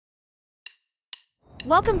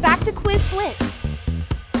Welcome back to Quiz Blitz.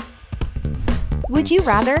 Would you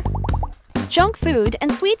rather? Junk food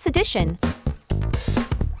and sweets edition.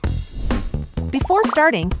 Before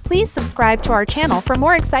starting, please subscribe to our channel for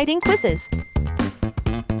more exciting quizzes.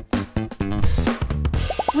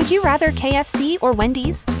 Would you rather KFC or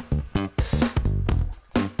Wendy's?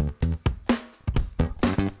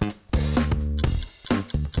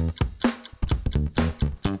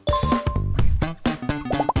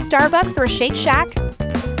 Starbucks or Shake Shack?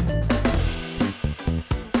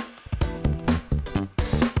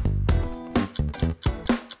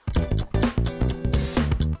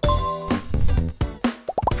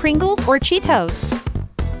 Pringles or Cheetos?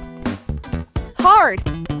 Hard!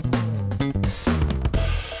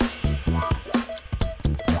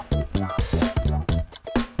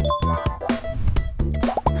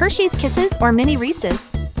 Hershey's Kisses or Mini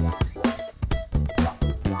Reese's?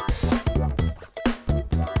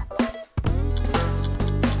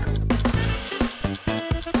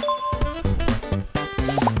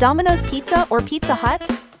 Domino's Pizza or Pizza Hut?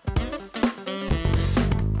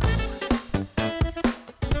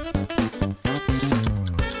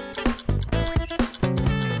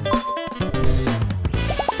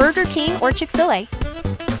 Burger King or Chick-fil-A?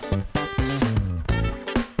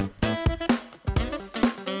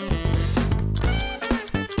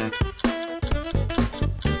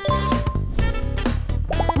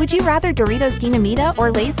 Would you rather Doritos Dinamita or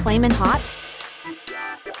Lay's Flamin' Hot?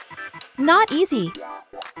 Not easy.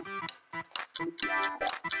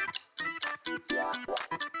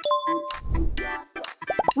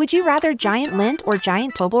 Would you rather Giant Lindt or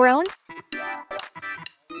Giant Toblerone?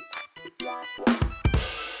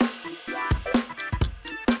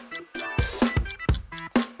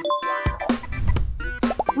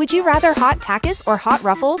 Would you rather Hot Takis or Hot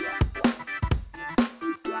Ruffles?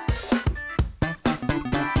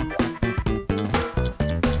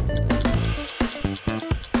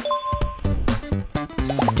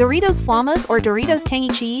 Doritos Flamas or Doritos Tangy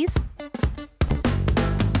Cheese?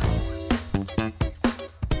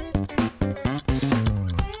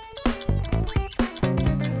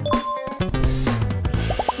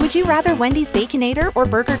 Would you rather Wendy's Baconator or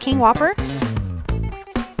Burger King Whopper?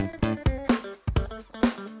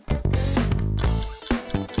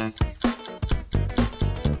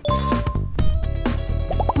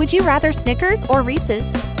 Would you rather Snickers or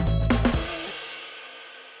Reese's?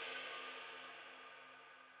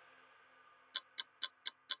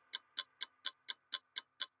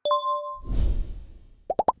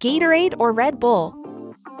 Gatorade or Red Bull?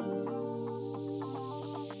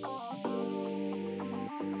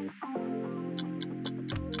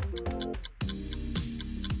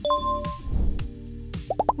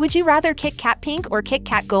 Would you rather Kit Kat Pink or Kit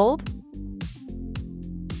Kat Gold?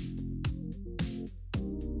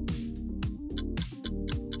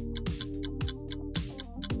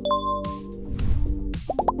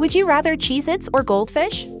 Would you rather Cheez-Its or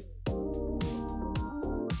Goldfish?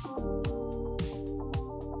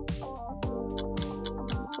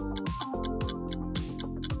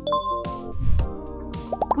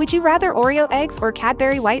 Would you rather Oreo eggs or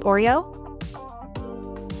Cadbury White Oreo?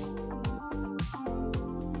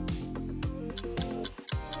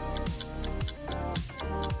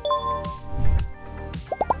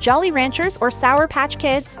 Jolly Ranchers or Sour Patch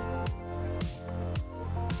Kids?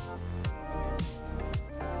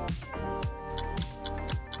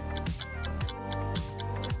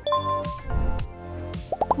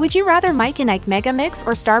 Would you rather Mike and Ike Mega Mix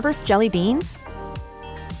or Starburst Jelly Beans?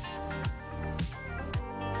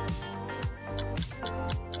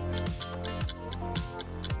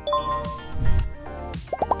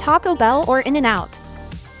 Taco Bell or In-N-Out?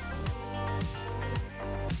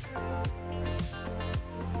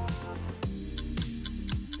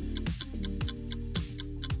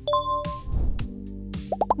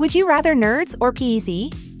 Would you rather Nerds or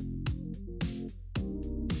PEZ?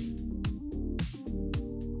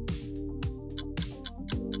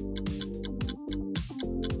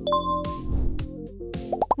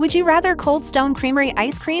 Would you rather Cold Stone Creamery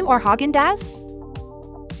ice cream or Haagen-Dazs?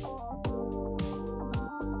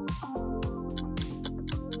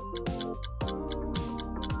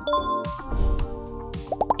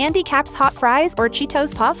 Andy Capp's Hot Fries or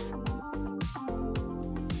Cheetos Puffs?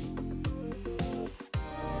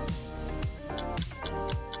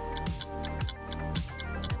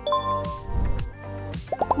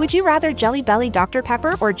 Would you rather Jelly Belly Dr.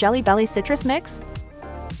 Pepper or Jelly Belly Citrus Mix?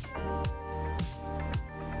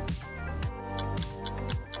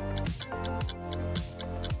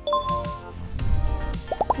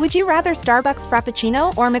 Would you rather Starbucks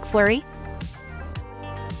Frappuccino or McFlurry?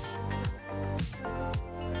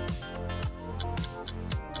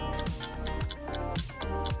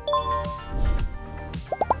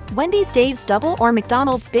 Wendy's Dave's Double or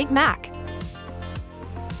McDonald's Big Mac?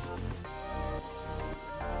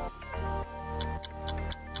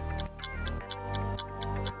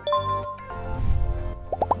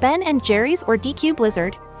 Ben & Jerry's or DQ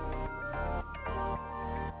Blizzard?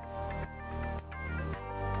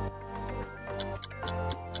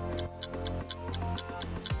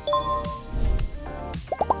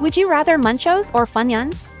 Would you rather Munchos or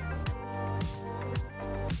Funyuns?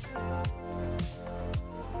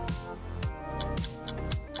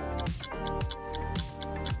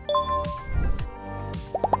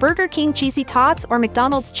 Burger King Cheesy Tots or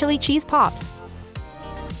McDonald's Chili Cheese Pops?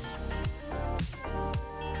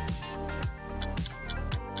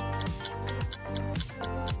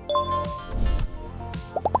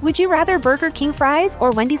 Would you rather Burger King fries or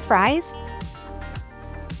Wendy's fries?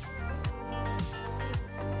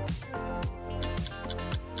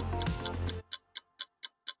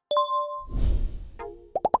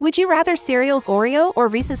 Would you rather cereal's Oreo or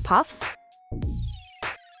Reese's Puffs?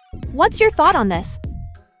 What's your thought on this?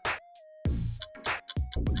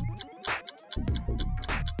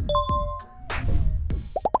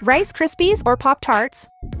 Rice Krispies or Pop-Tarts?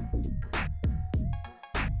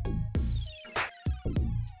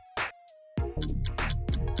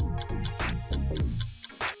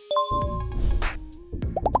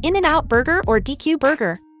 In-N-Out Burger or DQ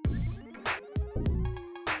Burger?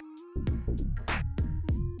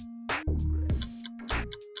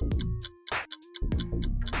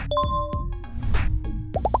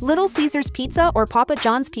 Little Caesars Pizza or Papa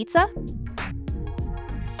John's Pizza?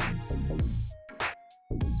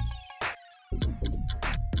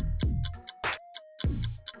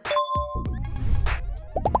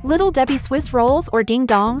 Little Debbie Swiss Rolls or Ding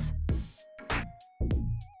Dongs?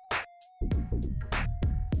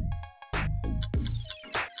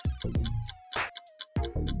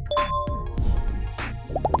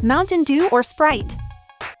 Mountain Dew or Sprite?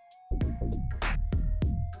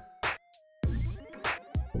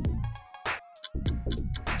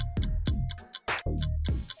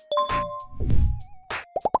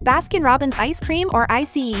 Baskin-Robbins ice cream or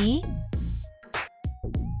ICEE?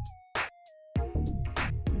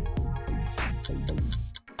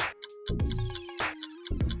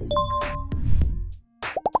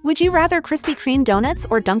 Would you rather Krispy Kreme donuts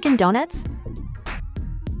or Dunkin' Donuts?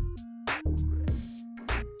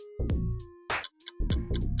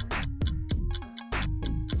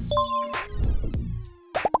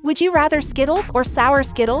 Would you rather Skittles or sour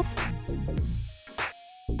Skittles?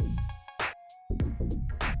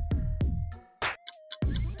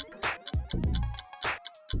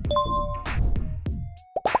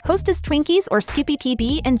 Hostess Twinkies or Skippy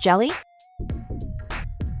PB and Jelly?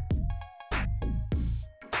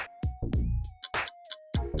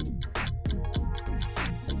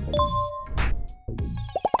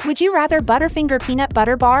 Would you rather Butterfinger Peanut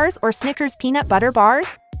Butter Bars or Snickers Peanut Butter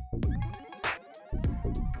Bars?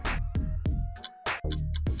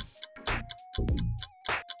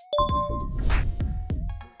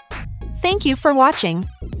 Thank you for watching.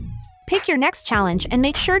 Pick your next challenge and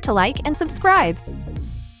make sure to like and subscribe.